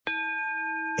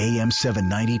AM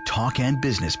 790 Talk and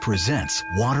Business presents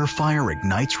Water Fire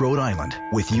Ignites Rhode Island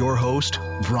with your host,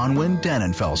 Bronwyn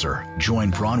Dannenfelser.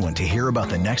 Join Bronwyn to hear about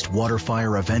the next Water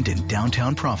Fire event in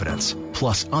downtown Providence,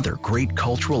 plus other great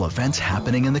cultural events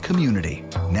happening in the community.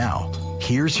 Now,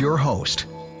 here's your host,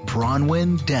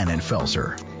 Bronwyn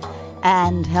Dannenfelser.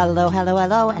 And hello,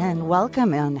 and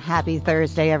welcome and happy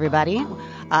Thursday, everybody.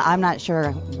 I'm not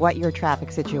sure what your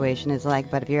traffic situation is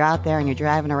like, but if you're out there and you're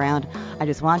driving around, I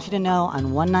just want you to know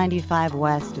on 195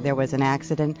 West there was an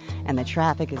accident and the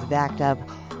traffic is backed up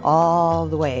all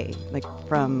the way, like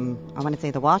from, I want to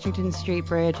say, the Washington Street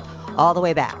Bridge all the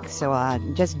way back. So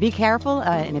just be careful,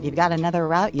 and if you've got another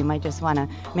route, you might just want to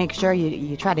make sure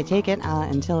you try to take it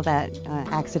until that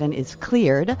accident is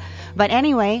cleared. But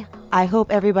anyway, I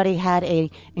hope everybody had an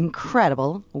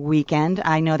incredible weekend.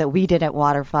 I know that we did at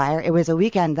Waterfire. It was a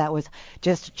weekend that was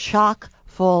just chock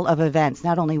full of events,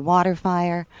 not only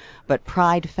Waterfire, but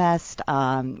Pride Fest.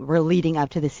 We're leading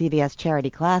up to the CVS Charity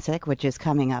Classic, which is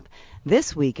coming up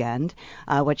this weekend,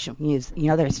 which is,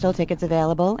 there's still tickets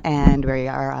available, and we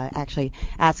are actually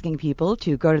asking people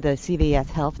to go to the CVS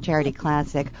Health Charity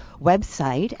Classic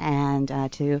website and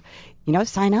to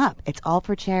sign up. It's all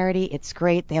for charity. It's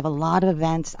great. They have a lot of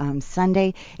events.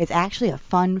 Sunday, it's actually a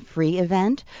fun, free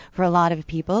event for a lot of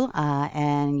people.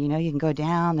 And, you can go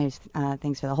down. There's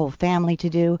things for the whole family to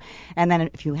do. And then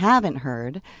if you haven't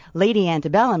heard, Lady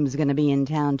Antebellum is going to be in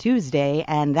town Tuesday,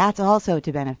 and that's also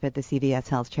to benefit the CVS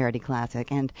Health Charity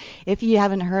Classic. And if you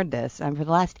haven't heard this, for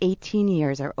the last 18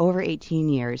 years or over 18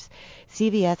 years,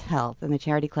 CVS Health and the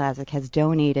Charity Classic has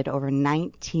donated over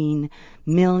 $19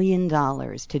 million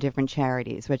to different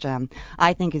charities, which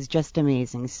I think is just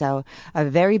amazing. So a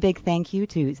very big thank you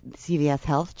to CVS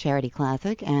Health Charity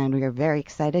Classic, and we are very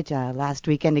excited. Last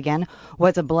weekend again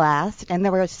was a blast, and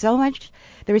there was so much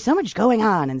going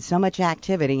on and so much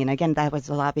activity. And again, that was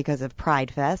a lot because of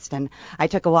Pride Fest, and I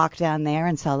took a walk down there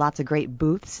and saw lots of great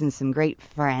booths and some great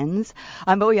friends.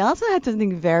 But we also had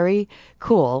something very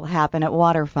cool happen at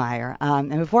Waterfire. And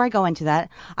before I go into that,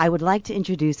 I would like to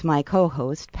introduce my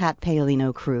co-host, Pat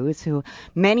Paolino Cruz, who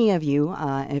many of you,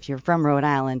 if you're from Rhode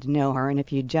Island, know her, and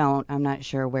if you don't, I'm not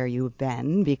sure where you've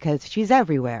been, because she's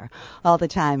everywhere all the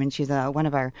time, and she's one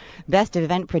of our best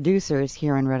event producers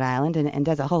here in Rhode Island, and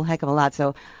does a whole heck of a lot.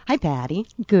 So, hi, Patty.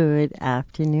 Good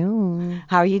afternoon.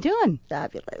 How are you doing?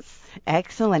 Fabulous.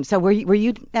 Excellent. So, were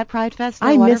you at Pride Fest?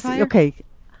 I missed it. Okay,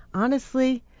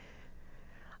 honestly,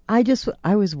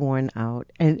 I was worn out,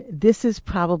 and this is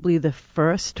probably the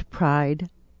first Pride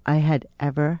I had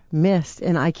ever missed,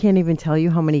 and I can't even tell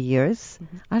you how many years.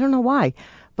 Mm-hmm. I don't know why,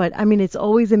 but it's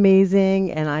always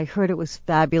amazing, and I heard it was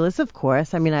fabulous, of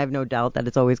course. I have no doubt that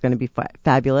it's always going to be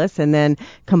fabulous, and then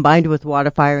combined with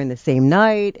Waterfire in the same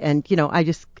night, and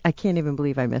I can't even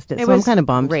believe I missed it. So I'm kind of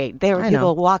bummed. Great. There were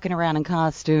people walking around in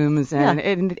costumes, and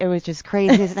it was just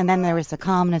crazy. And then there was the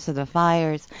calmness of the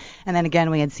fires. And then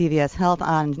again, we had CVS Health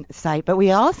on site. But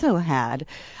we also had,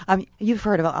 you've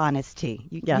heard of Honest Tea.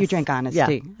 You drink Honest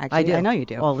Tea. Actually, I do. I know you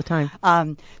do. All the time.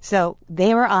 So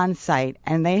they were on site,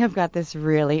 and they have got this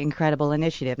really incredible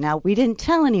initiative. Now, we didn't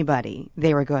tell anybody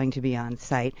they were going to be on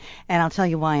site, and I'll tell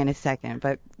you why in a second.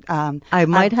 But I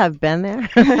might have been there.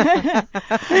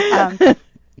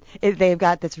 They've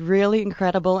got this really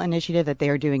incredible initiative that they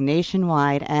are doing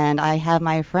nationwide, and I have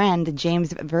my friend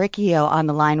James Vericchio on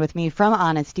the line with me from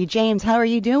Honesty. James, how are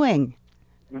you doing?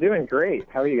 I'm doing great.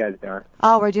 How are you guys doing?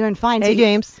 Oh, we're doing fine. Hey,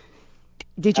 James.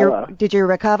 Did you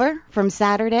recover from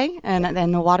Saturday and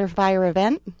the Waterfire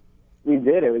event? We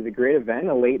did. It was a great event,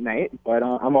 a late night, but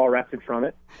I'm all rested from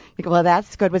it. Well,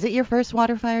 that's good. Was it your first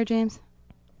Waterfire, James?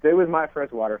 It was my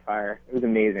first Waterfire. It was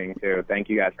amazing, too. Thank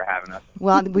you guys for having us.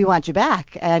 Well, we want you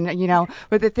back. And,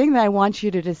 but the thing that I want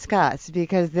you to discuss,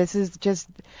 because this is just,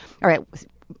 all right,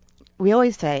 we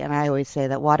always say, and I always say,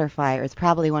 that Waterfire is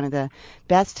probably one of the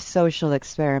best social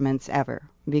experiments ever,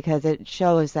 because it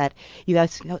shows that you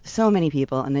have so many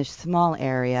people in this small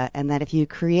area, and that if you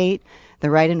create the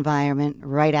right environment,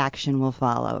 right action will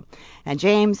follow. And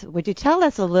James, would you tell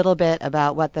us a little bit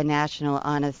about what the National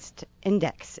Honest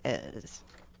Index is?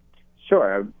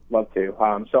 Sure, I'd love to.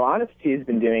 So Honesty has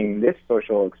been doing this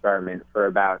social experiment for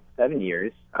about 7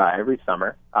 years, every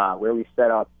summer, where we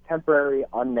set up temporary,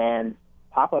 unmanned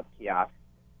pop-up kiosks,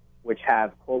 which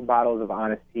have cold bottles of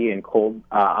Honest Tea and cold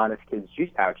Honest Kids juice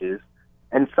pouches,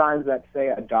 and signs that say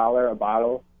 $1 a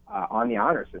bottle on the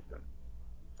honor system.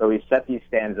 So we set these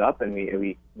stands up, and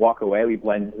we walk away. We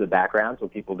blend into the background so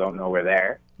people don't know we're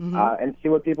there, and see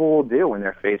what people will do when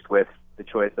they're faced with the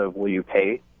choice of, will you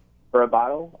pay for a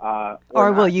bottle.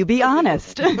 Or will not. you be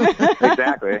honest?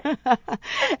 Exactly.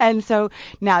 And so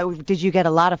now, did you get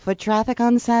a lot of foot traffic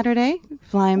on Saturday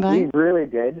flying by? We really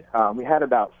did. We had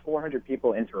about 400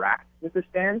 people interact with the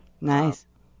stand. Nice.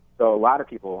 So a lot of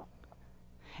people.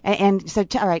 And so,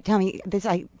 all right, tell me this,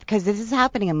 because this is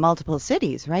happening in multiple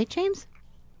cities, right, James?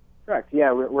 Correct.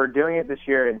 Yeah, we're doing it this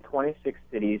year in 26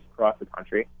 cities across the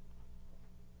country.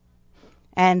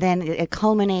 And then it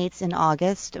culminates in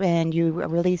August, and you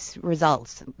release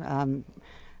results,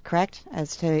 correct?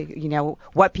 As to,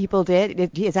 what people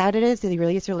did. Is that what it is? Did you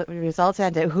release results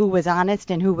as to who was honest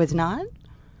and who was not?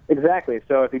 Exactly.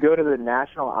 So if you go to the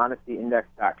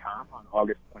nationalhonestyindex.com on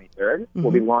August 23rd,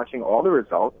 we'll be launching all the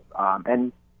results.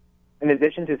 And in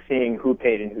addition to seeing who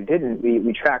paid and who didn't,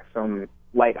 we track some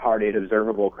lighthearted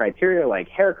observable criteria like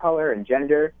hair color and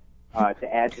gender,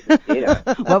 to add to the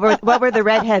data. What were the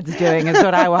redheads doing is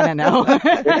what I want to know.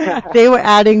 They were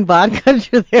adding vodka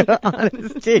to their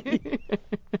honesty.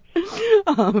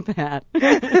 Oh, Pat.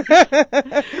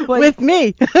 With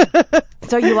me.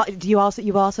 So you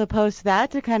also post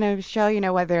that to kind of show,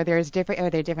 whether are there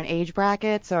different age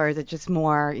brackets, or is it just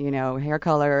more, hair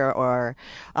color, or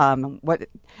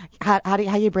how do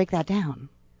you break that down?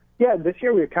 Yeah, this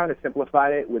year we've kind of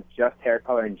simplified it with just hair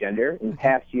color and gender. In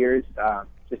past years,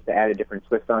 just to add a different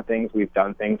twist on things, we've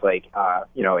done things like,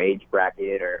 age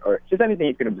bracket or just anything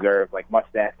you can observe, like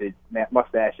mustaches,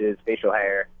 facial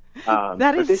hair.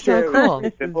 That is so cool.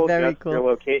 It's simple, very just cool. Your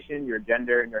location, your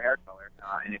gender, and your hair color,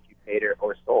 and if you paid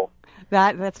or stole.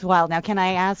 That's wild. Now, can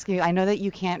I ask you, I know that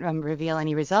you can't reveal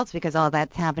any results because all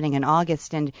that's happening in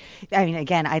August, and I mean,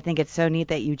 again, I think it's so neat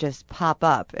that you just pop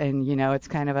up, and, it's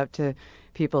kind of up to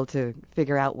people to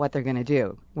figure out what they're going to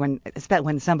do. When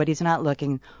somebody's not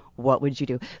looking, what would you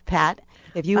do? Pat,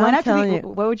 if you went up to me,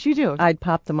 what would you do? I'd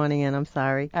pop the money in, I'm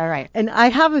sorry. All right. And I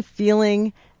have a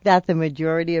feeling that the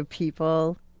majority of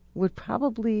people would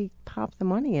probably pop the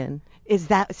money in. Is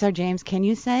that so, James? Can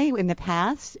you say in the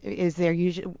past is there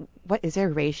a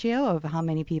ratio of how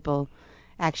many people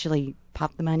actually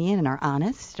pop the money in and are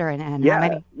honest, or and how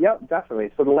many? Yep,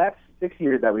 definitely. So the last 6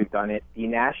 years that we've done it, the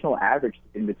national average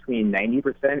has been between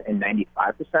 90% and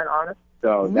 95% honest.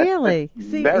 So really,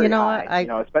 that's see, very high.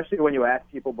 what especially when you ask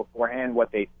people beforehand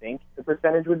what they think the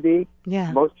percentage would be.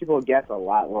 Yeah. Most people guess a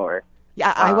lot lower.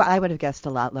 Yeah, I would have guessed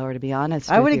a lot lower, to be honest.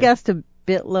 I would have guessed a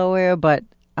bit lower, but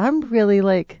I'm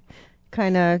really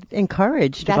kind of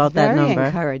encouraged about that number. That's very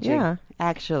encouraging. Yeah.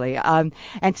 Actually. And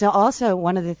so also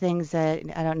one of the things that,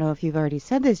 I don't know if you've already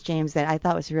said this, James, that I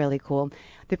thought was really cool.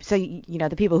 So,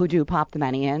 the people who do pop the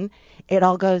money in, it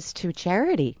all goes to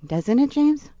charity, doesn't it,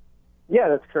 James? Yeah,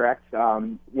 that's correct.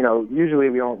 Usually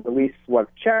we don't release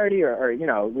what charity or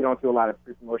we don't do a lot of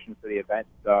pre-promotion for the event.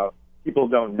 So people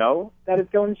don't know that it's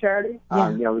going to charity. Yeah.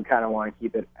 We kind of want to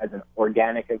keep it as an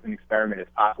organic as an experiment as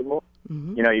possible.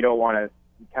 Mm-hmm. You don't want to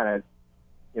kind of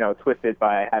twist it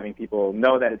by having people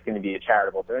know that it's going to be a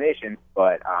charitable donation,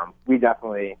 but we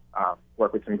definitely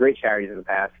work with some great charities in the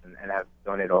past and have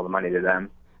donated all the money to them.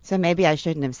 So maybe I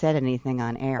shouldn't have said anything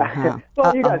on air, huh?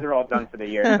 Well, you guys are all done for the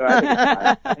year, so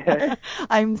I think it's fine.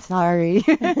 I'm sorry.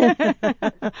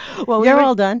 Well, You're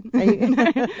all done.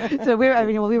 So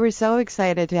we were so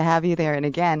excited to have you there. And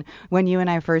again, when you and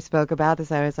I first spoke about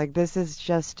this, I was like, this is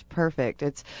just perfect.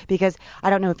 It's because I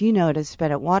don't know if you noticed,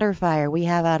 but at Waterfire, we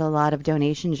have out a lot of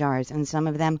donation jars, and some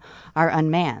of them are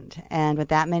unmanned. And with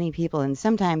that many people, and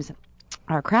sometimes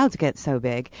our crowds get so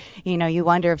big, you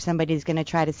wonder if somebody's going to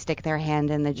try to stick their hand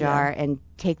in the jar and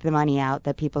take the money out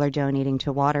that people are donating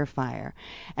to Waterfire.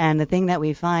 And the thing that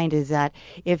we find is that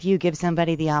if you give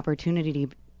somebody the opportunity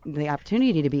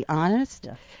to be honest,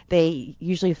 they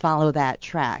usually follow that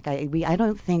track. I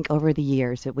don't think over the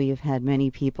years that we've had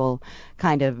many people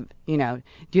kind of,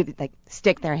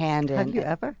 stick their hand in. Have you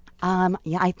ever?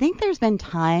 Yeah, I think there's been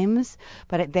times,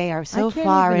 but they are so I can't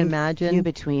far even in imagine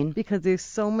between. Because there's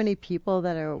so many people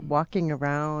that are walking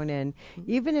around, and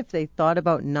even if they thought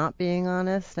about not being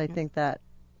honest, I think that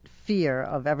fear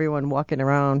of everyone walking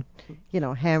around,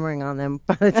 hammering on them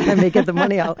by the time they get the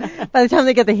money out, by the time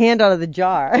they get the hand out of the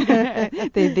jar,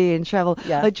 they'd be in trouble.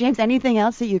 Yeah. But James, anything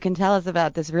else that you can tell us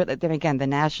about this? Again, the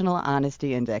National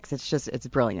Honesty Index. It's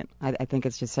brilliant. I think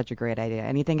it's just such a great idea.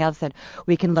 Anything else that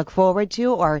we can look forward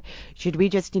to, or should we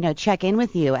just check in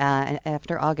with you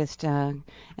after August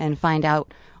and find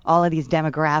out all of these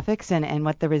demographics and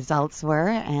what the results were?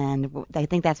 And I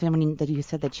think that's when that you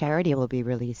said the charity will be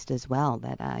released as well,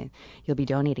 that you'll be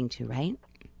donating to, right?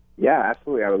 Yeah,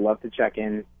 absolutely. I would love to check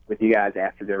in with you guys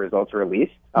after the results are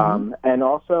released. And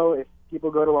also, if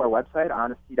people go to our website,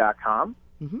 honesty.com,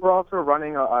 we're also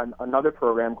running another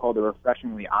program called the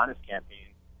Refreshingly Honest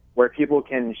campaign, where people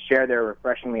can share their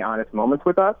refreshingly honest moments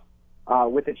with us,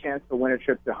 with a chance to win a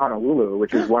trip to Honolulu,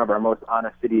 which is one of our most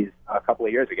honest cities a couple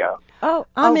of years ago. Oh,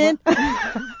 I'm in.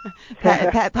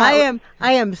 Pat, I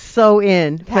am so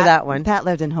in for that one. Pat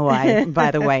lived in Hawaii,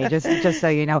 by the way, just so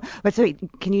you know. But so,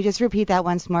 can you just repeat that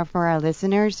once more for our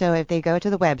listeners? So if they go to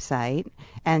the website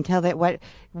and tell that what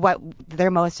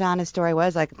their most honest story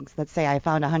was, like let's say I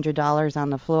found $100 on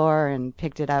the floor and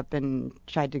picked it up and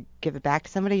tried to give it back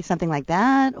to somebody, something like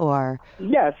that, or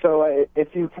yeah. So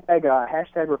if you tag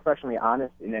hashtag refreshingly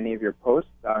honest in any of your posts,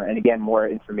 and again, more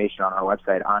information on our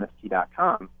website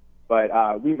honesty.com.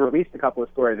 But we've released a couple of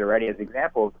stories already as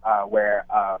examples where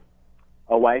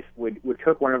a wife would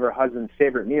cook one of her husband's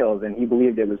favorite meals, and he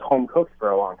believed it was home cooked for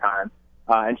a long time.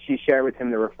 And she shared with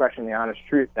him the refreshingly honest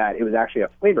truth that it was actually a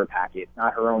flavor packet,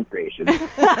 not her own creation.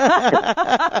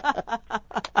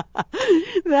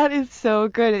 That is so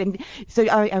good. And so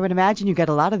I would imagine you get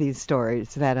a lot of these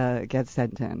stories that get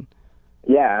sent in.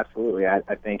 Yeah, absolutely. I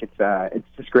think it's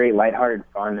just great, lighthearted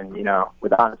fun, and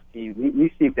with honesty,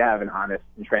 we seek to have an honest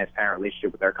and transparent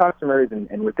relationship with our customers,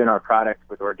 and within our products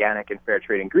with organic and fair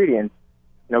trade ingredients.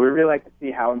 We really like to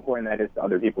see how important that is to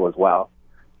other people as well.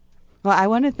 Well, I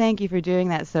want to thank you for doing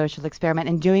that social experiment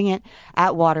and doing it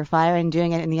at Waterfire and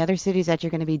doing it in the other cities that you're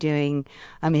going to be doing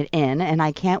it in. And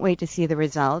I can't wait to see the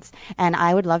results. And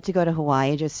I would love to go to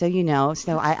Hawaii, just so you know.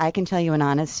 So I can tell you an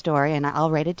honest story, and I'll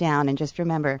write it down. And just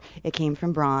remember, it came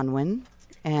from Bronwyn.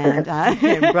 And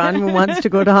Bronwyn wants to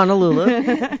go to Honolulu.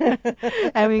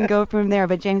 And we can go from there.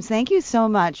 But, James, thank you so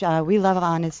much. We love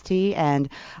honesty. And,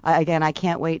 again, I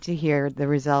can't wait to hear the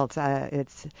results.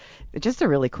 It's just a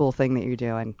really cool thing that you're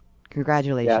doing.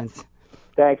 Congratulations. Yeah.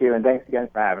 Thank you, and thanks again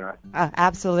for having us.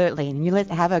 Absolutely. And you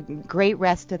have a great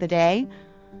rest of the day.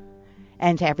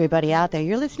 And to everybody out there,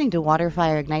 you're listening to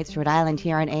Waterfire Ignites Rhode Island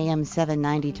here on AM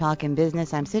 790 Talkin'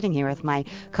 Business. I'm sitting here with my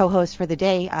co-host for the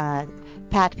day,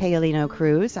 Pat Paolino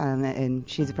Cruz, and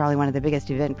she's probably one of the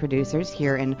biggest event producers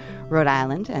here in Rhode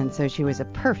Island, and so she was a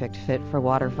perfect fit for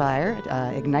Waterfire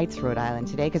Ignites Rhode Island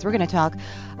today, because we're going to talk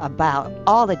about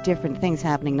all the different things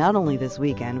happening not only this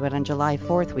weekend, but on July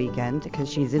 4th weekend, because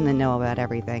she's in the know about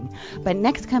everything. But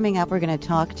next coming up, we're going to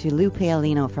talk to Lou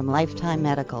Paolino from Lifetime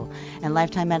Medical, and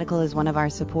Lifetime Medical is one of our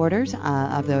supporters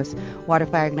of those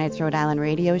Waterfire Ignites Rhode Island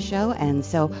radio show, and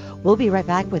so we'll be right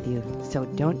back with you, so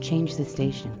don't change the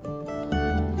station.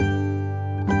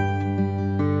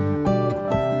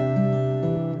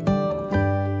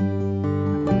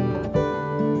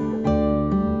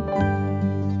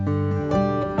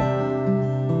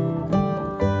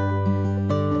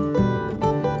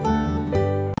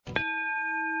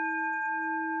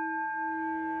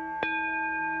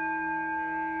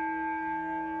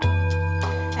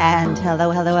 And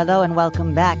hello, and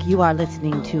welcome back. You are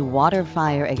listening to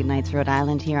Waterfire Ignites Rhode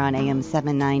Island here on AM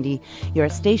 790, your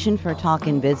station for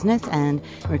talkin' business. And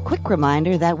a quick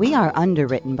reminder that we are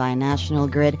underwritten by National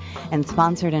Grid and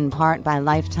sponsored in part by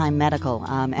Lifetime Medical.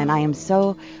 And I am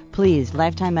so pleased.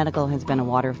 Lifetime Medical has been a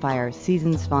Waterfire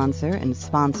season sponsor and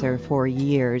sponsor for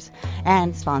years,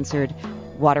 and sponsored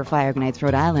Waterfire Ignites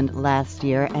Rhode Island last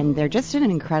year, and they're just an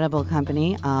incredible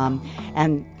company,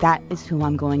 and that is who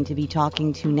I'm going to be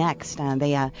talking to next.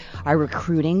 They are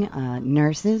recruiting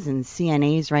nurses and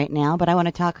CNAs right now, but I want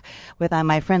to talk with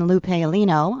my friend Lou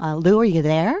Paolino. Lou, are you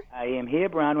there? I am here,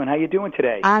 Bronwyn. How are you doing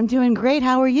today? I'm doing great.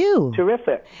 How are you?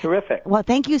 Terrific. Well,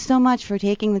 thank you so much for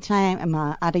taking the time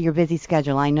out of your busy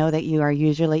schedule. I know that you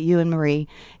and Marie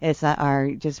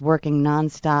are just working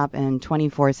nonstop and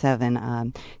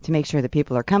 24/7 to make sure that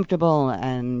people are comfortable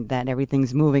and that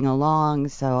everything's moving along.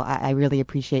 So I really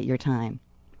appreciate your time.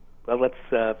 Well, let's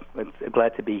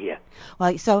glad to be here.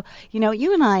 Well, so,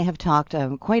 you and I have talked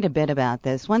quite a bit about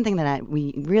this. One thing that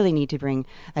we really need to bring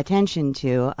attention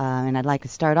to, and I'd like to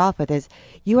start off with, is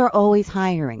you are always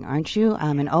hiring, aren't you?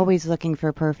 And always looking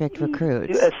for perfect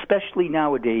recruits. Especially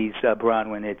nowadays,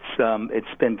 Bronwyn.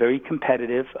 It's been very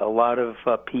competitive. A lot of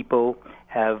people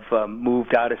have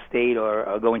moved out of state or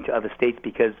are going to other states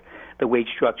because the wage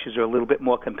structures are a little bit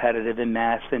more competitive in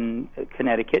Mass and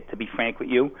Connecticut, to be frank with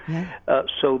you. Yeah.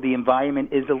 So the environment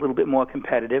is a little bit more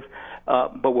competitive,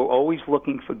 but we're always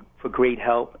looking for great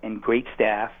help and great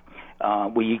staff.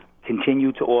 We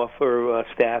continue to offer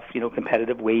staff,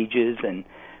 competitive wages and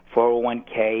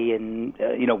 401k,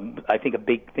 and I think a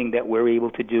big thing that we're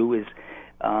able to do is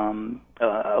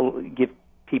give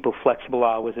people flexible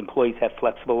hours. Employees have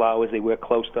flexible hours. They work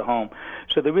close to home.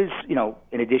 So there is,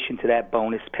 in addition to that,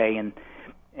 bonus pay, and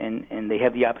they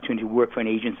have the opportunity to work for an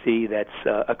agency that's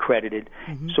accredited.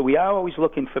 Mm-hmm. So we are always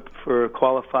looking for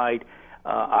qualified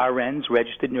RNs,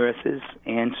 registered nurses,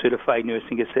 and certified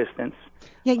nursing assistants.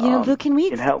 Yeah, Lou, can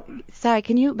we? Help. Sorry,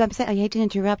 can you? I hate to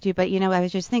interrupt you, but I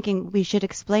was just thinking we should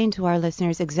explain to our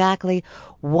listeners exactly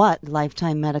what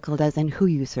Lifetime Medical does and who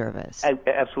you service.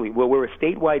 Absolutely. Well, we're a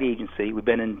statewide agency. We've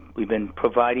been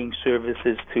providing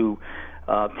services to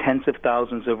tens of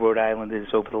thousands of Rhode Islanders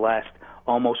over the last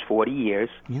almost 40 years.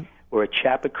 Yep. We're a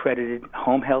CHAP-accredited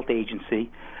home health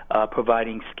agency,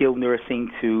 providing skilled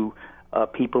nursing to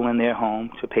people in their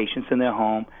home, to patients in their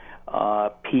home,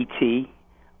 PT,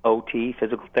 OT,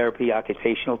 physical therapy,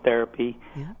 occupational therapy,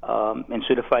 and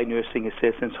certified nursing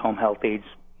assistants, home health aides,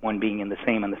 one being in the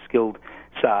same on the skilled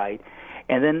side.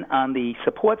 And then on the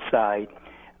support side,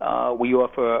 we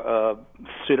offer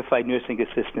certified nursing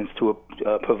assistants to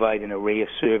provide an array of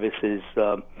services,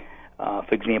 for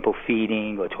example,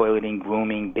 feeding or toileting,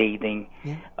 grooming, bathing.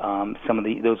 Some of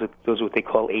those are what they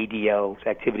call ADLs,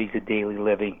 activities of daily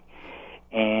living.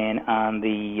 And on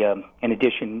the, in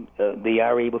addition, they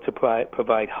are able to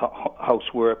provide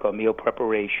housework or meal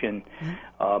preparation,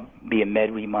 be a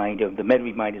med reminder. The med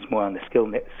reminder is more on the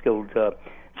skilled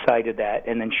side of that,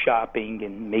 and then shopping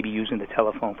and maybe using the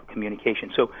telephone for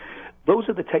communication. So those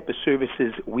are the type of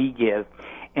services we give,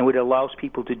 and what it allows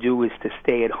people to do is to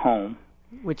stay at home,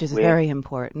 which is very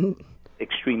important.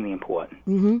 Extremely important.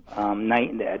 Mm-hmm.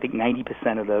 I think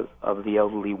 90% of the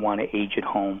elderly want to age at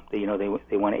home. They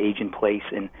want to age in place.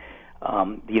 And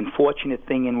the unfortunate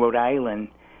thing in Rhode Island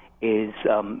is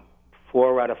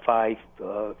 4 out of 5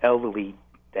 elderly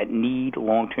that need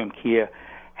long-term care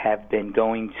have been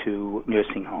going to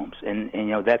nursing homes, and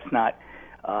that's not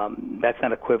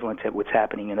equivalent to what's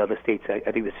happening in other states.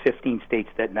 I think there's 15 states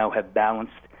that now have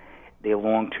balanced their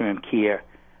long-term care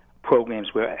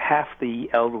programs where half the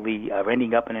elderly are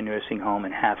ending up in a nursing home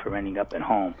and half are ending up at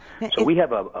home. So we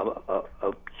have a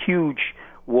huge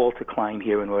wall to climb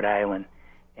here in Rhode Island,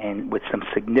 and with some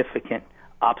significant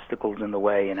obstacles in the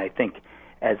way. And I think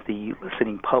as the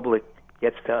listening public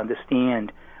gets to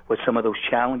understand what some of those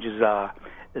challenges are,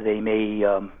 they may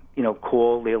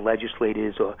call their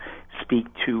legislators or speak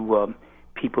to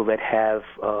people that have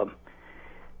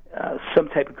some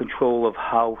type of control of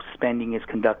how spending is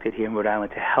conducted here in Rhode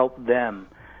Island to help them,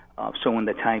 so when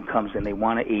the time comes and they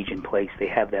want to age in place, they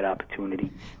have that opportunity.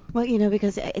 Well,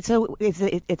 because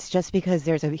it's just because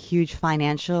there's a huge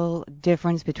financial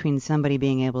difference between somebody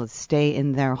being able to stay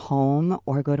in their home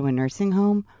or go to a nursing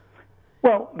home?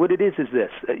 Well, what it is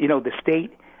this. The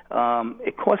state,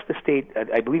 it costs the state,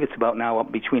 I believe it's about now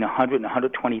between $100,000 and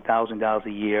 $120,000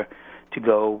 a year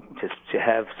to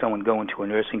have someone go into a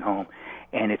nursing home.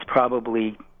 And it's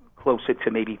probably closer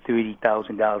to maybe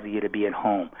 $30,000 a year to be at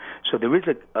home. So there is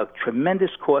a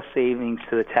tremendous cost savings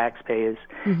to the taxpayers.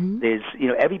 Mm-hmm. There's,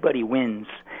 everybody wins,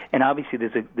 and obviously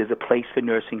there's a place for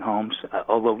nursing homes.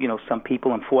 Although some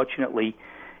people, unfortunately,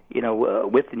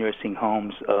 with the nursing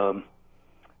homes, some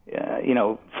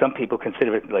people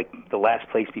consider it like the last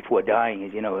place before dying.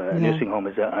 A nursing home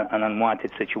is an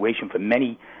unwanted situation for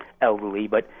many elderly,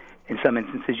 but in some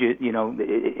instances,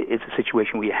 it's a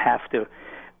situation where you have to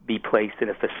be placed in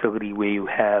a facility where you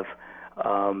have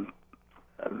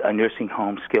a nursing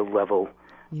home skill level,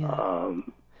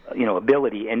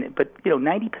 ability. But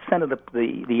 90% of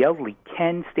the elderly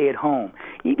can stay at home,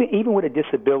 even with a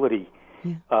disability.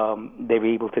 They're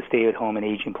able to stay at home and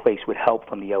age in place with help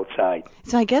from the outside.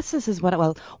 So I guess this is one,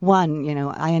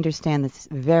 I understand this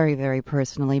very, very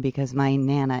personally because my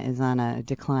Nana is on a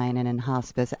decline and in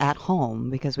hospice at home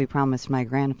because we promised my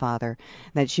grandfather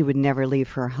that she would never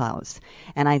leave her house.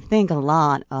 And I think a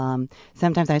lot,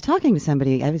 sometimes I was talking to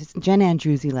somebody, I was Jen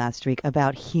Andrewsy last week,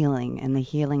 about healing and the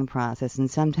healing process,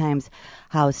 and sometimes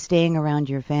how staying around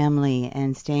your family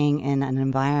and staying in an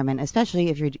environment, especially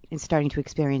if you're starting to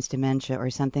experience dementia or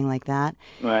something like that,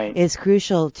 right, is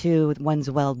crucial to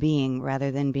one's well-being rather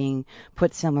than being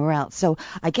put somewhere else. So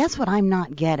I guess what I'm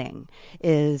not getting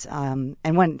is,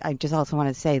 I just also want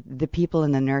to say, the people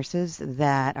and the nurses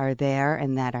that are there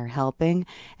and that are helping,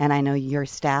 and I know your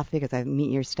staff because I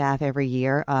meet your staff every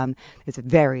year. It's a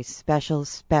very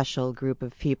special group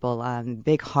of people,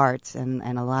 big hearts and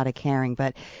a lot of caring.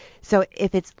 But so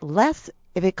if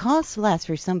it costs less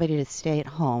for somebody to stay at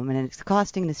home, and it's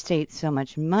costing the state so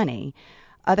much money,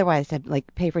 otherwise to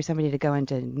pay for somebody to go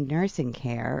into nursing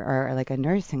care or like a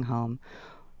nursing home,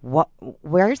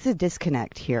 where's the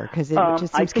disconnect here? Because it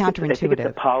just seems counterintuitive. I think it's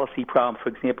a policy problem. For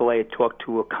example, I had talked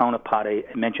to a counterpart. I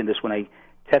mentioned this when I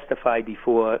testified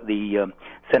before the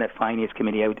Senate Finance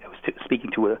Committee. I was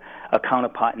speaking to a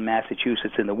counterpart in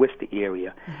Massachusetts in the Worcester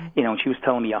area, and she was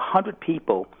telling me 100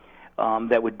 people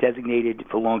that were designated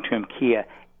for long-term care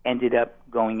ended up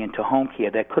going into home care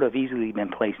that could have easily been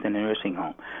placed in a nursing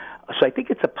home. So I think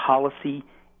it's a policy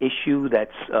issue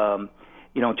that's,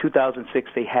 in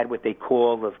 2006 they had what they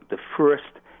call the first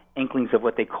inklings of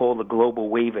what they call the global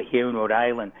waiver here in Rhode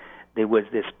Island. There was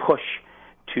this push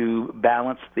to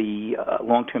balance the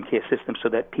long-term care system so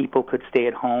that people could stay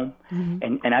at home.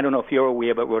 Mm-hmm. And I don't know if you're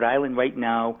aware, but Rhode Island right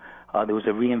now, there was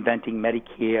a Reinventing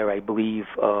Medicare, I believe,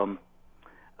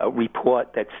 a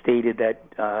report that stated that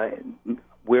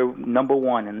we're number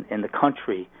one in the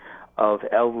country of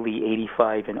elderly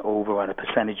 85 and over on a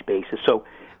percentage basis. So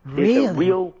there's a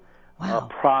real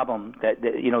problem that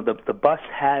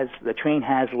the train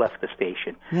has left the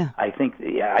station. Yeah. I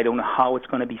don't know how it's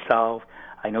going to be solved.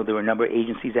 I know there are a number of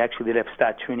agencies actually that have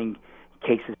started turning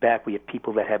cases back. We have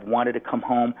people that have wanted to come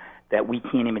home that we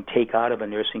can't even take out of a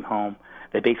nursing home.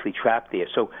 They're basically trapped there.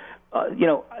 So,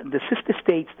 the sister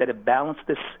states that have balanced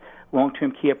this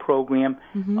long-term care program,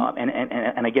 mm-hmm.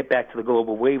 And I get back to the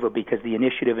global waiver because the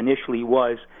initiative initially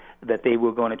was that they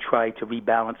were going to try to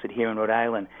rebalance it here in Rhode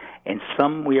Island. And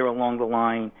somewhere along the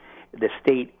line, the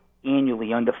state annually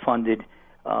underfunded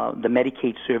the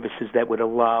Medicaid services that would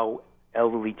allow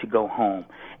elderly to go home.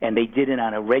 And they did it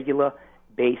on a regular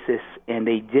basis, and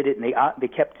they did it, and they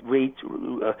kept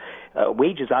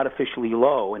wages artificially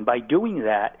low. And by doing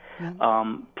that,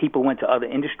 people went to other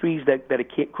industries that are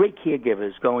great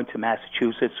caregivers, going to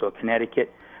Massachusetts or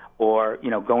Connecticut, or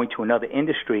going to another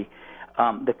industry.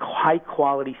 The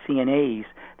high-quality CNAs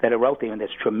that are out there, and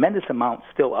there's tremendous amounts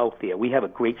still out there. We have a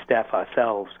great staff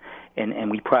ourselves,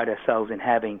 and we pride ourselves in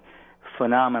having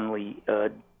phenomenally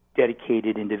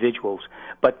dedicated individuals.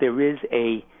 But there is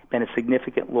been a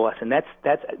significant loss, and that's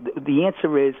the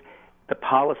answer is the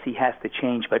policy has to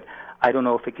change. But I don't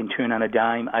know if it can turn on a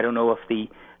dime. I don't know if the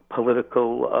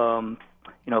political,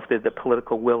 if the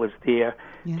political will is there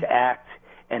to act.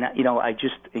 And I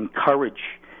just encourage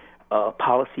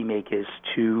policymakers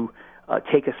to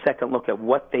take a second look at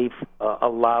what they've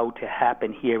allowed to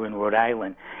happen here in Rhode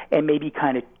Island, and maybe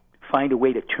kind of find a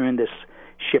way to turn this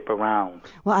ship around.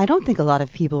 Well, I don't think a lot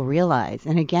of people realize,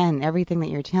 and again, everything that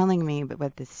you're telling me, but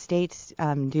what the state's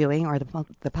doing, or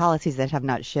the policies that have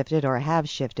not shifted or have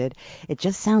shifted, it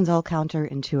just sounds all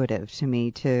counterintuitive to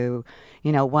me. To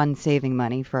one, saving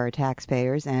money for our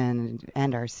taxpayers and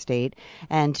our state,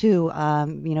 and two,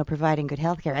 providing good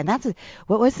health care. And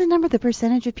what was the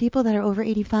percentage of people that are over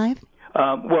 85?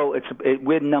 Well,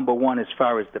 we're number one as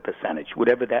far as the percentage.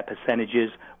 Whatever that percentage is,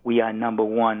 we are number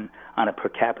one on a per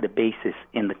capita basis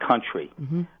in the country.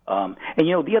 Mm-hmm. And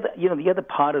the other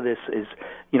part of this is,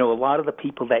 a lot of the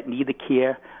people that need the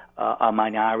care are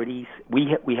minorities.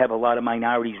 We have a lot of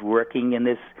minorities working in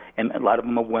this, and a lot of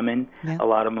them are women. Yeah. A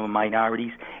lot of them are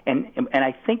minorities. And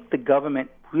I think the government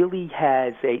really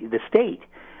has the state,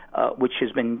 which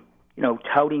has been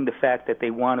touting the fact that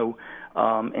they want to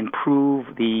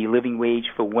improve the living wage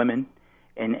for women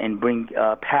and bring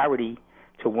parity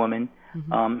to women,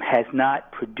 mm-hmm. Has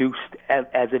not produced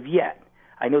as of yet.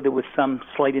 I know there was some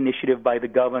slight initiative by the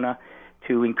governor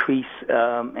to increase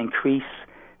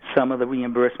some of the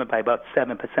reimbursement by about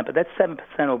 7%, but that's 7%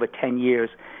 over 10 years,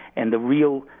 and the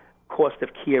real cost of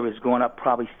care is going up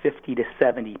probably 50 to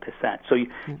 70%. So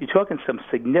you're talking some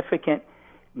significant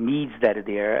needs that are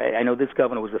there. I know this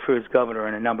governor was the first governor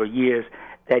in a number of years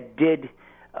that did,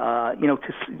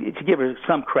 to give her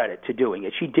some credit to doing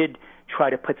it. She did try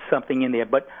to put something in there,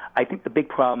 but I think the big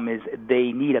problem is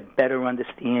they need a better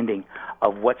understanding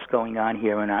of what's going on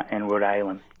here in Rhode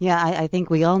Island. Yeah, I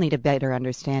think we all need a better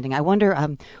understanding. I wonder,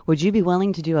 would you be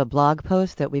willing to do a blog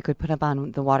post that we could put up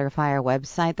on the Waterfire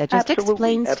website that just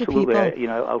explains to people?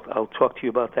 I'll talk to you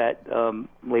about that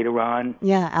later on.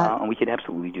 Yeah, and we can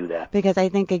absolutely do that. Because I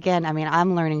think, again,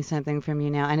 I'm learning something from you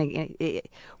now, and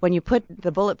when you put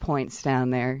the bullet points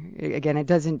down there, again, it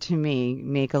doesn't, to me,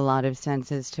 make a lot of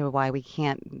sense as to why we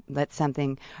can't let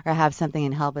something or have something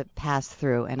and help it pass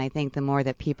through. And I think the more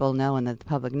that people know and that the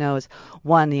public knows,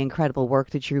 one, the incredible work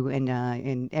that you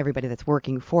and everybody that's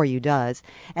working for you does,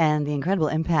 and the incredible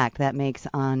impact that makes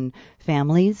on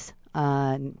families,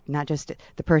 not just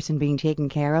the person being taken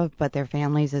care of, but their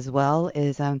families as well,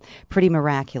 is pretty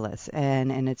miraculous.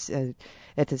 And it's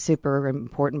a super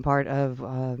important part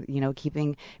of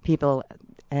keeping people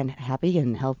and happy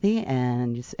and healthy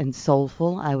and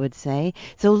soulful, I would say.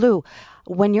 So Lou,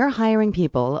 when you're hiring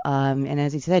people, and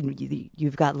as you said,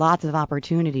 you've got lots of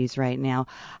opportunities right now,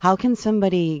 how can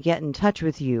somebody get in touch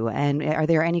with you? And are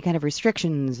there any kind of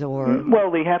restrictions or?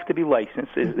 Well, they have to be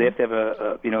licensed. Mm-hmm. They have to have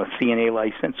a CNA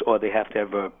license, or they have to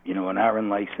have an RN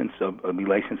license, or be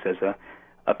licensed as a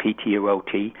PT or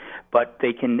OT. But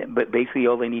basically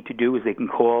all they need to do is they can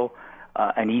call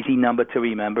An easy number to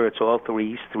remember. It's all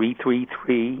threes,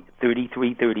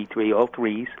 333-3333, all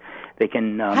threes. They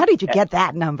can. How did you get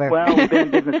that number? Well, we've been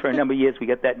in business for a number of years. We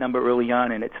got that number early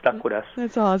on, and it stuck with us.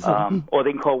 That's awesome. Or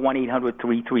they can call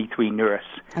 1-800-333-NURSE.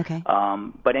 Okay.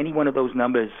 But any one of those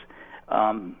numbers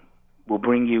will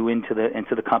bring you into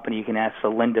the company. You can ask for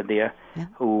Linda there,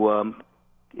 who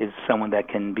is someone that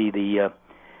can be the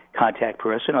contact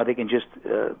person, or they can just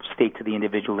state to the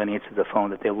individual that answers the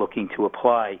phone that they're looking to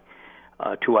apply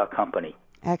to our company.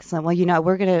 Excellent. Well,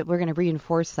 we're gonna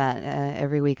reinforce that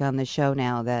every week on the show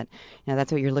now, that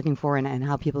that's what you're looking for, and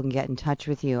how people can get in touch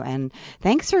with you. And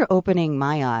thanks for opening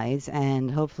my eyes,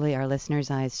 and hopefully our listeners'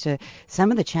 eyes, to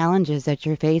some of the challenges that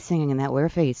you're facing and that we're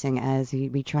facing as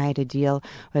we try to deal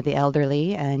with the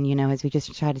elderly, and as we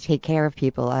just try to take care of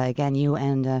people. Again, you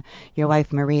and your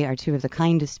wife Marie are two of the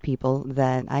kindest people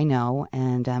that I know,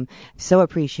 and so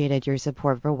appreciated your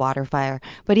support for Waterfire.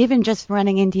 But even just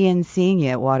running into you and seeing you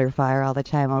at Waterfire all the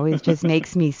time always just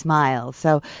makes me smile.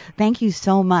 So thank you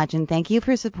so much, and thank you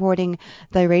for supporting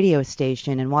the radio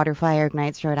station and Waterfire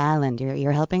Ignites Rhode Island.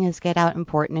 You're helping us get out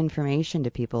important information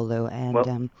to people, Lou.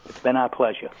 And it's been our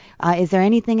pleasure. Is there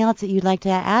anything else that you'd like to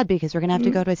add, because we're going to have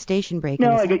to go to a station break?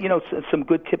 No, I got some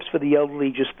good tips for the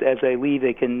elderly. Just as I leave,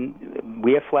 they can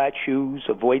wear flat shoes,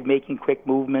 avoid making quick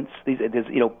movements.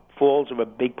 Falls are a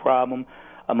big problem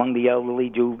among the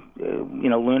elderly.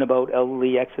 Learn about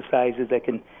elderly exercises that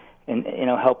can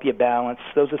help you balance.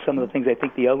 Those are some of the things I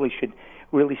think the elderly should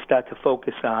really start to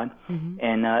focus on,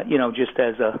 and just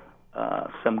as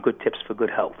some good tips for good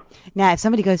health. Now, if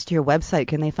somebody goes to your website,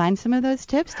 can they find some of those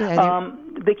tips?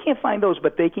 They can't find those,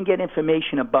 but they can get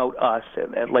information about us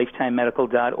at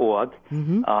lifetimemedical.org.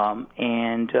 You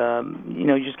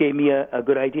just gave me a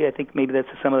good idea. I think maybe that's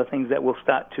some of the things that we'll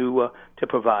start to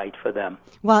provide for them.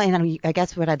 Well, and I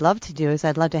guess what I'd love to do is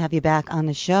I'd love to have you back on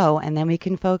the show, and then we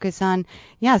can focus on,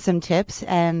 some tips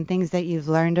and things that you've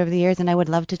learned over the years, and I would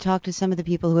love to talk to some of the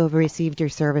people who have received your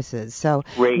services. So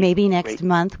maybe next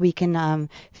month we can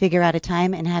figure out a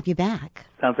time and have you back.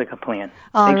 Sounds like a plan.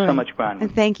 Thanks so much, Brian.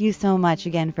 Thank you so much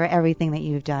again for everything that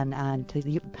you've done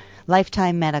to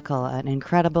Lifetime Medical, an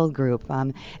incredible group.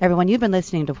 Everyone, you've been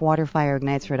listening to Waterfire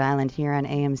Ignites Rhode Island here on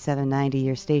AM 790,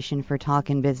 your station for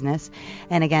talking business.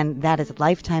 And again, that is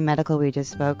Lifetime Medical we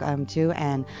just spoke to.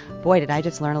 And boy, did I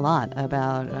just learn a lot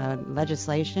about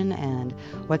legislation and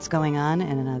what's going on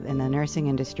in the nursing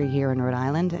industry here in Rhode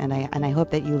Island. And I hope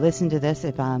that you listen to this.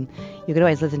 If you could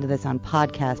always listen to this on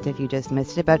podcast if you just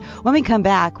missed it. But when we come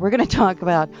back, we're going to talk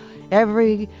about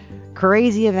every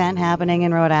crazy event happening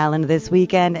in Rhode Island this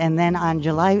weekend, and then on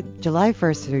July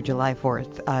 1st through July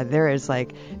 4th, there is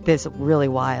this really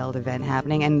wild event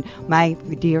happening, and my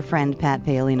dear friend Pat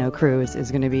Paolino Cruz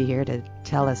is going to be here to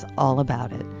tell us all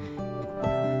about it.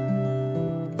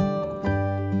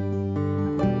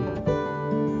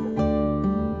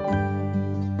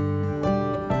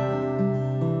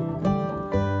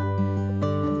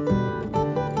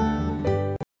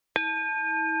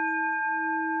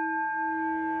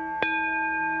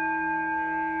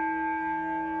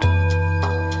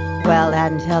 Well,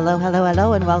 and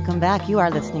hello, and welcome back. You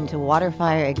are listening to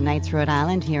Waterfire Ignites Rhode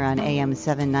Island here on AM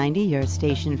 790, your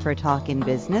station for talking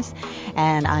business.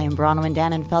 And I am Bronwyn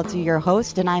Dannenfelser, your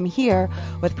host, and I'm here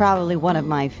with probably one of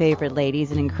my favorite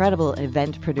ladies and incredible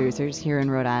event producers here in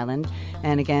Rhode Island.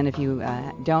 And again, if you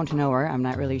don't know her, I'm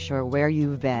not really sure where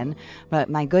you've been, but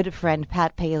my good friend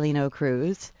Pat Paolino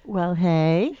Cruz. Well,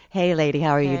 hey. Hey, lady,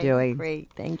 how are you doing?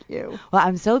 Great, thank you. Well,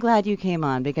 I'm so glad you came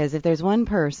on, because if there's one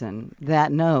person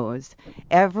that knows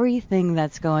everything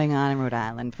that's going on in Rhode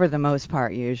Island, for the most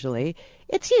part usually,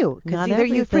 it's you. Because either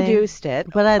you produced it.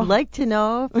 But I'd like to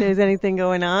know if there's anything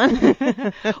going on.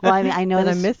 Well, I know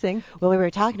that I'm missing. Well, we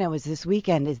were talking about was this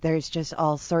weekend. There's just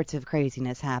all sorts of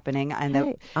craziness happening.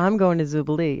 I'm going to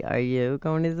Jubilee. Are you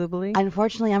going to Jubilee?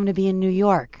 Unfortunately, I'm going to be in New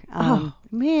York.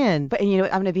 Man. But I'm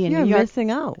going to be in New York. You're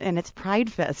missing out. And it's Pride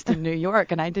Fest in New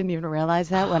York, and I didn't even realize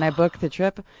that when I booked the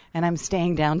trip, and I'm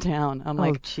staying downtown. I'm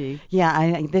like, gee.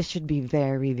 Yeah, this should be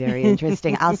very, very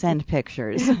interesting. I'll send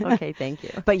pictures. Okay, thank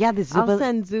you. But yeah, I'll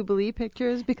send Jubilee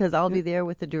pictures because I'll be there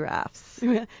with the giraffes.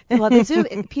 Well,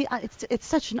 it's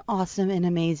such an awesome and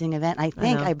amazing event.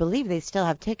 I believe they still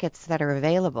have tickets that are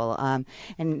available.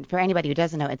 And for anybody who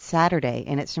doesn't know, it's Saturday,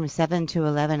 and it's from 7 to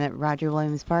 11 at Roger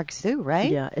Williams Park Zoo, right?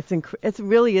 Yeah, it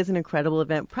really is an incredible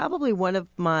event. Probably one of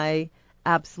my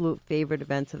absolute favorite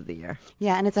events of the year.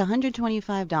 Yeah, and it's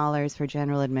 $125 for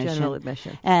general admission. General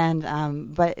admission.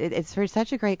 And but it's for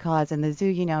such a great cause, and the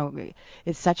zoo,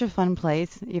 it's such a fun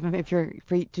place. Even if you're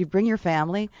free to bring your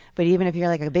family, but even if you're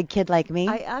like a big kid like me.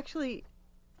 I actually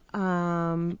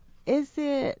is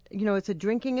it, it's a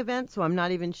drinking event, so I'm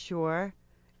not even sure.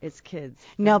 It's kids.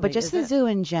 No, but definitely, just is the it? zoo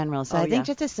in general. So I think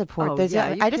just to support the zoo. Yeah,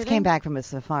 are you I just kidding? came back from a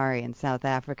safari in South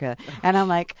Africa, and I'm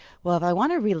like, well, if I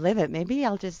want to relive it, maybe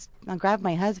I'll grab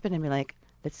my husband and be like,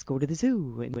 let's go to the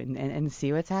zoo and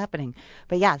see what's happening.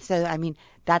 But yeah, so I mean,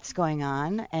 that's going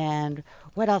on. And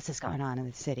what else is going on in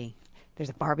the city? There's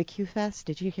a barbecue fest.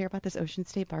 Did you hear about this Ocean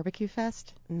State Barbecue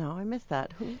Fest? No, I missed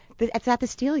that. Who? It's at the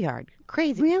Steel Yard.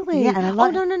 Crazy. Really? Yeah. And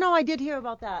No, I did hear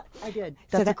about that. I did.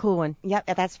 That's a cool one. Yep,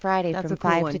 that's Friday That's from a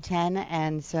cool 5 one. to 10.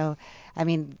 And so, I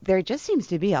mean, there just seems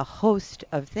to be a host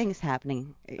of things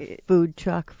happening. Food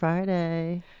Truck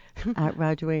Friday at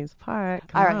Roger Williams Park.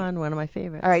 Come on, one of my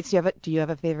favorites. All right, so do you have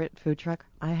a favorite food truck?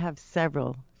 I have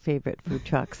several favorite food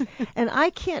trucks. And I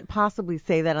can't possibly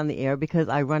say that on the air because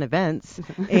I run events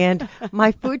and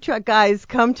my food truck guys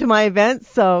come to my events,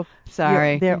 so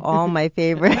sorry. They're all my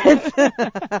favorites.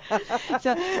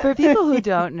 So for people who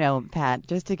don't know, Pat,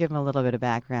 just to give them a little bit of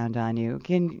background on you,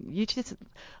 can you just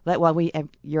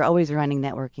you're always running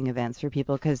networking events for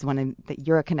people because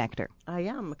you're a connector. I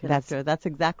am a connector. That's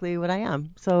exactly what I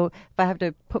am. So if I have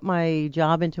to put my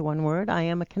job into one word, I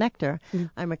am a connector. Mm-hmm.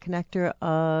 I'm a connector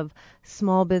of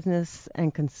small business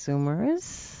and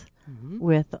consumers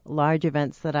with large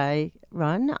events that I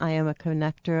run. I am a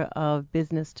connector of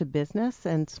business to business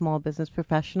and small business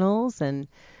professionals, and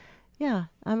yeah,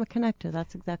 I'm a connector.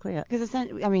 That's exactly it. Because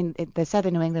the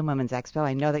Southern New England Women's Expo,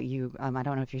 I know that you, I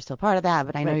don't know if you're still part of that,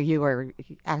 but I know you were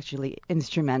actually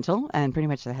instrumental and pretty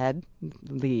much the head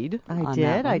lead.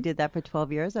 I did that for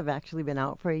 12 years. I've actually been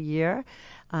out for a year.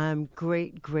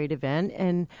 Great event.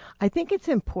 And I think it's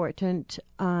important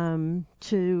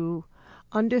to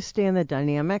understand the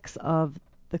dynamics of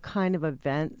the kind of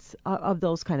events, of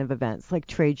those kind of events, like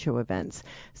trade show events.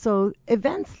 So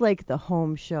events like the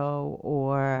home show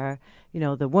or,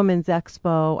 the Women's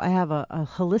Expo. I have a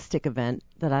holistic event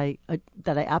that I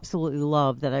absolutely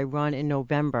love that I run in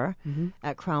November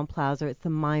at Crowne Plaza. It's the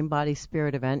Mind, Body,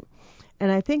 Spirit event. And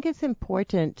I think it's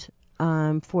important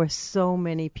for so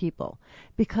many people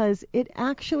because it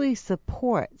actually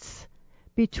supports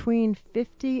between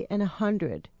 50 and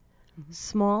 100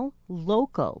 small,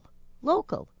 local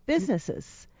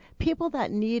businesses, people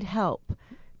that need help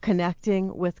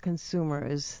connecting with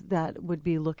consumers that would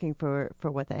be looking for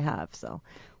what they have. So,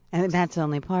 and that's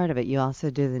only part of it. You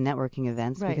also do the networking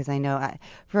events because I know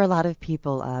for a lot of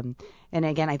people, and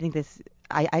again, I think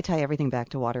I tie everything back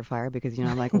to water fire because,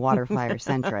 I'm like water fire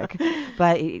centric.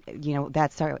 But,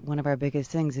 that's one of our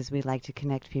biggest things is we like to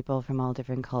connect people from all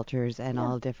different cultures and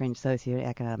all different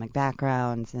socioeconomic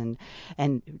backgrounds and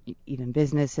even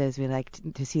businesses. We like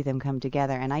to see them come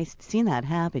together. And I've seen that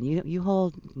happen. You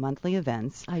hold monthly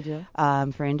events. I do.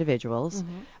 For individuals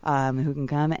who can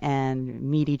come and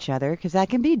meet each other because that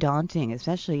can be daunting,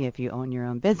 especially if you own your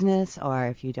own business or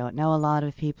if you don't know a lot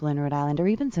of people in Rhode Island or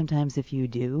even sometimes if you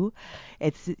do.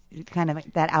 It's kind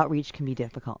of that outreach can be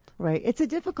difficult. Right. It's a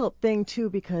difficult thing, too,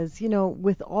 because,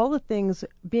 with all the things,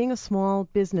 being a small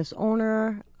business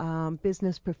owner,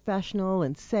 business professional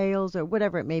in sales or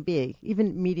whatever it may be,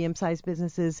 even medium-sized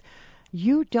businesses,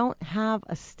 you don't have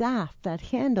a staff that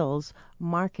handles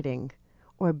marketing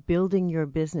or building your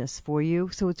business for you.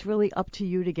 So it's really up to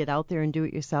you to get out there and do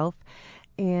it yourself.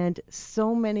 And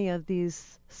so many of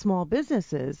these small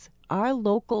businesses are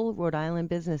local Rhode Island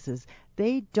businesses.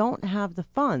 They don't have the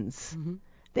funds.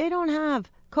 They don't have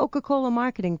Coca-Cola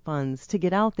marketing funds to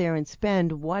get out there and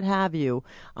spend what have you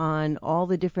on all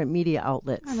the different media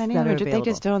outlets that are available. They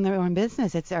just own their own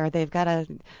business. They've got a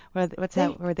where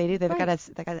they do? They've got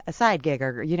a side gig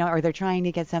or they're trying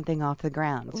to get something off the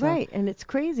ground. So. Right, and it's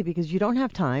crazy because you don't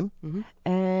have time,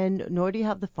 and nor do you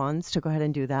have the funds to go ahead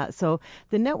and do that. So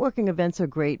the networking events are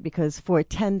great because for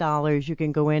 $10 you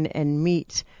can go in and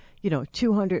meet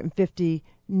 250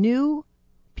 new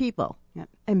people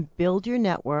and build your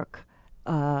network,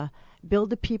 build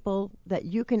the people that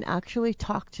you can actually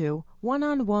talk to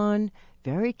one-on-one,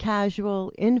 very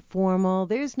casual, informal.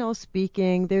 There's no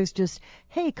speaking. There's just,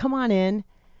 hey, come on in.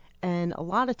 And a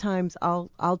lot of times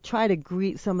I'll try to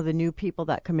greet some of the new people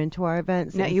that come into our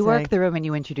events. Now, you work the room and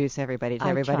you introduce everybody to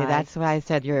everybody. Try. That's why I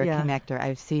said you're a connector.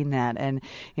 I've seen that. And,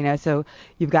 so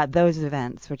you've got those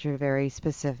events, which are very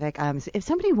specific. If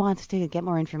somebody wants to get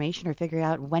more information or figure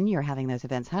out when you're having those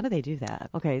events, how do they do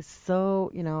that? Okay,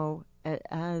 so,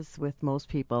 as with most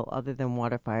people other than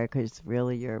Waterfire, because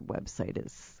really your website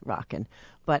is rocking.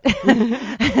 But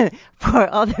for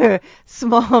other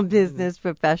small business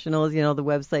professionals, the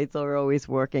websites are always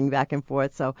working back and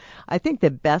forth. So I think the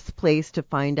best place to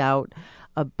find out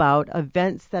about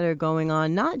events that are going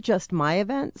on, not just my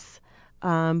events,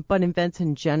 but events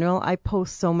in general. I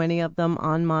post so many of them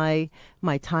on my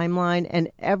timeline, and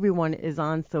everyone is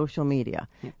on social media.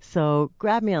 Yeah. So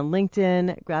grab me on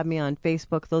LinkedIn, grab me on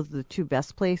Facebook. Those are the two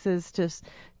best places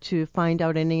to find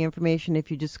out any information.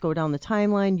 If you just go down the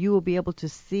timeline, you will be able to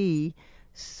see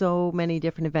so many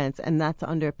different events, and that's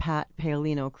under Pat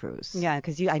Paolino Cruise. Yeah,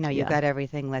 because I know you've got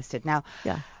everything listed. Now,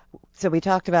 yeah. So we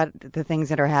talked about the things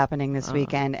that are happening this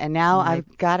weekend, and now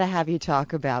I've got to have you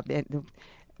talk about it.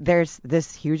 There's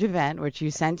this huge event, which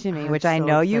you sent to me, which I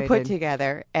know you put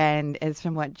together, and it's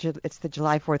from it's the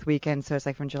July 4th weekend, so it's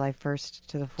like from July 1st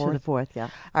to the 4th? To the 4th, yeah.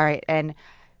 All right, and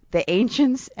the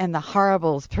Ancients and the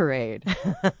Horribles Parade.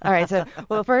 All right, so,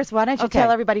 well, first, why don't you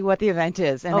tell everybody what the event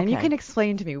is, and then you can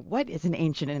explain to me what is an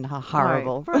ancient and a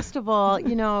horrible. Right. First of all,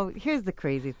 here's the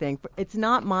crazy thing. It's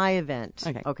not my event.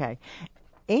 Okay.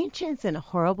 Ancients and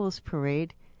Horribles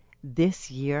Parade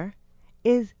this year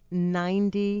is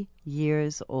 90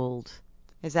 years old.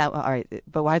 Is that all right?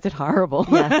 But why is it horrible?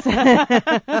 Yes.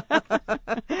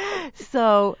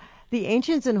 So the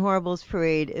Ancients and Horribles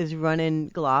Parade is run in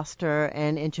Gloucester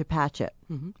and in Chepachet,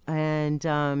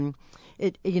 and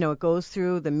it goes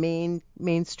through the main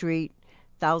street.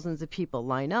 Thousands of people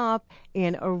line up,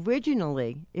 and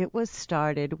originally it was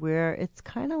started where it's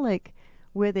kind of like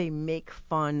where they make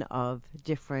fun of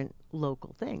different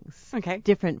local things. Okay.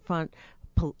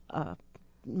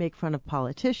 Make fun of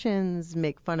politicians,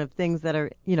 make fun of things that are,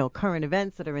 current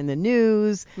events that are in the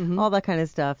news, all that kind of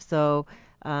stuff. So,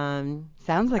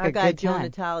 sounds like our a guy good Joe time.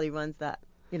 Natale runs that,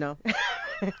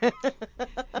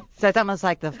 So it's almost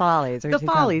like the Follies. The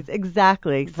Follies,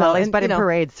 exactly. Follies, but in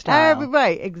parade style.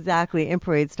 Right, exactly, in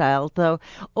parade style. So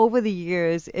over the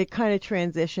years, it kind of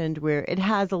transitioned where it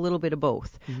has a little bit of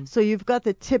both. So you've got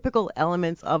the typical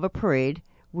elements of a parade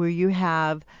where you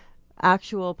have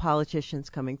actual politicians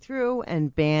coming through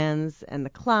and bands and the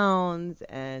clowns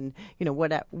and,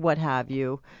 what have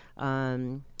you,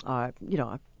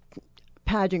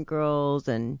 pageant girls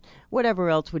and whatever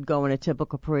else would go in a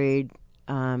typical parade.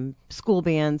 School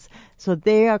bands. So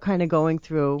they are kind of going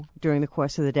through during the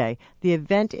course of the day. The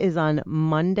event is on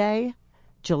Monday,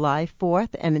 July 4th,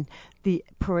 and the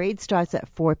parade starts at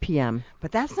 4 p.m.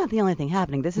 But that's not the only thing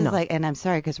happening. This is and I'm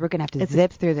sorry because we're going to have to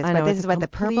zip through this, but this is what the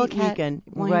Purple Cat weekend.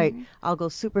 Right. I'll go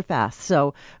super fast.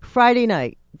 So Friday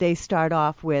night, they start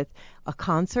off with a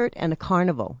concert and a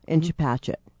carnival in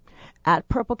Chepachet. At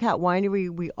Purple Cat Winery,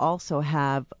 we also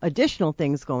have additional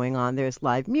things going on. There's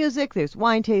live music, there's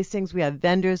wine tastings, we have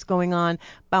vendors going on,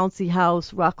 bouncy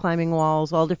house, rock climbing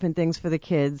walls, all different things for the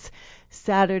kids.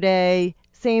 Saturday,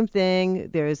 same thing.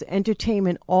 There's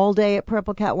entertainment all day at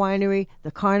Purple Cat Winery.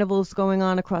 The carnival's going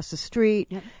on across the street.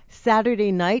 Yep.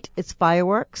 Saturday night, it's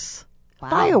fireworks. Wow.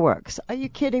 Fireworks. Are you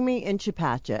kidding me? In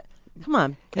Chepachet. Come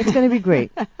on. It's going to be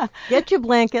great. Get your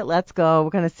blanket. Let's go. We're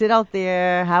going to sit out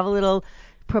there, have a little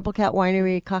Purple Cat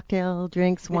Winery, cocktail,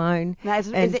 drinks, wine. Now,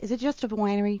 is it just a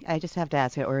winery? I just have to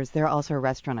ask it, or is there also a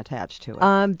restaurant attached to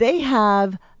it? They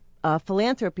have a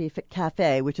Philanthropy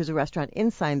Cafe, which is a restaurant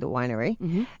inside the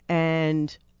winery,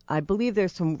 and I believe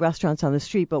there's some restaurants on the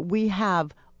street, but we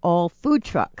have all food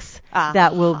trucks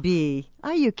that will be.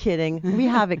 Are you kidding? We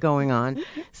have it going on.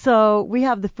 So we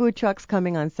have the food trucks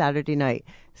coming on Saturday night.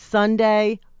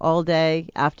 Sunday, all day,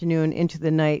 afternoon into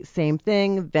the night, same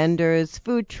thing. Vendors,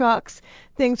 food trucks,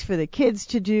 things for the kids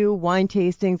to do, wine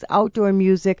tastings, outdoor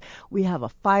music. We have a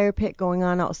fire pit going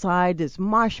on outside. There's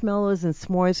marshmallows and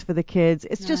s'mores for the kids.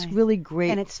 It's just really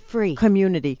great. And it's free.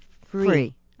 Community.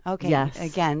 Free. Okay. Yes.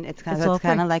 Again, it's kind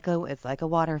of like a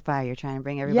water fire. You're trying to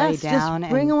bring everybody down.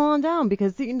 Just bring them all down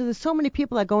because there's so many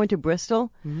people that go into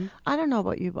Bristol. I don't know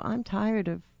about you, but I'm tired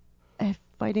of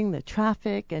fighting the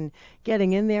traffic and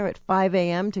getting in there at 5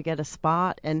 a.m. to get a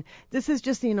spot. And this is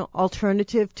just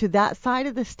alternative to that side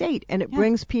of the state, and it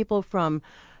brings people from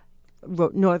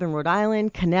Northern Rhode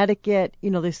Island, Connecticut.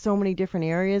 There's so many different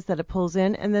areas that it pulls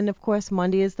in. And then, of course,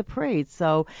 Monday is the parade.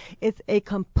 So it's a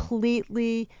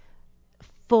completely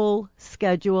full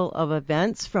schedule of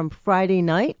events from Friday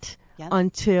night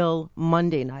until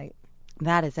Monday night.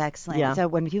 That is excellent. Yeah. So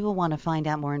when people want to find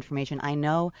out more information, I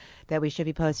know that we should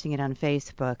be posting it on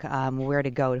Facebook, where to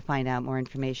go to find out more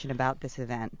information about this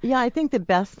event. Yeah, I think the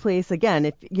best place, again,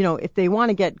 if they want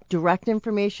to get direct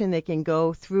information, they can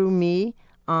go through me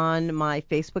on my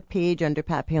Facebook page under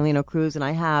Pat Paolino Cruise, and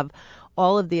I have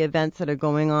all of the events that are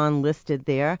going on listed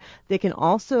there. They can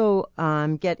also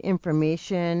get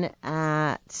information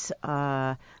at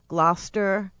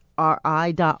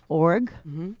gloucesterri.org.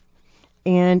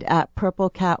 and at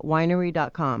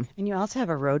purplecatwinery.com. And you also have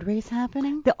a road race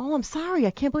happening? I'm sorry.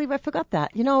 I can't believe I forgot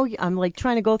that. I'm like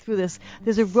trying to go through this.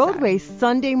 There's a road race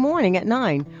Sunday morning at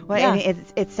 9. Well, yeah. I mean,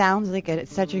 it sounds like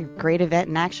it's such a great event,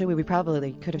 and actually we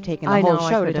probably could have taken the I whole know,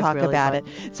 show I to could talk have really, about but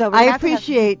it. So I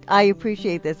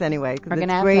appreciate this anyway, because We're gonna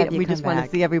it's have to great. have you We come just want back.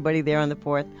 to see everybody there on the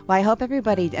 4th. Well, I hope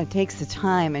everybody takes the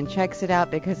time and checks it out,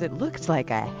 because it looks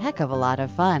like a heck of a lot of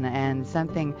fun and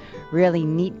something really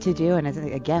neat to do. And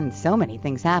again, so many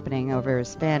things happening over a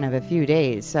span of a few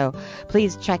days. So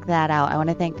please check that out. I want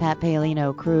to thank Pat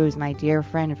Paolino Cruz, my dear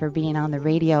friend, for being on the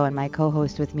radio and my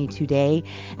co-host with me today.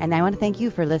 And I want to thank you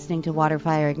for listening to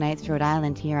Waterfire Ignites Rhode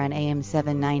Island here on AM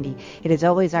 790. It is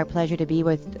always our pleasure to be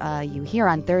with you here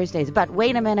on Thursdays. But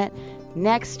wait a minute,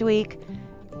 next week,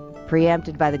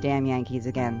 preempted by the damn Yankees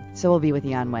again. So we'll be with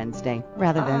you on Wednesday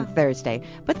rather than Thursday.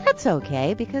 But that's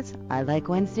okay, because I like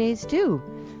Wednesdays too.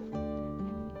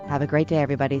 Have a great day,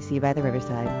 everybody. See you by the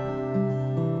riverside.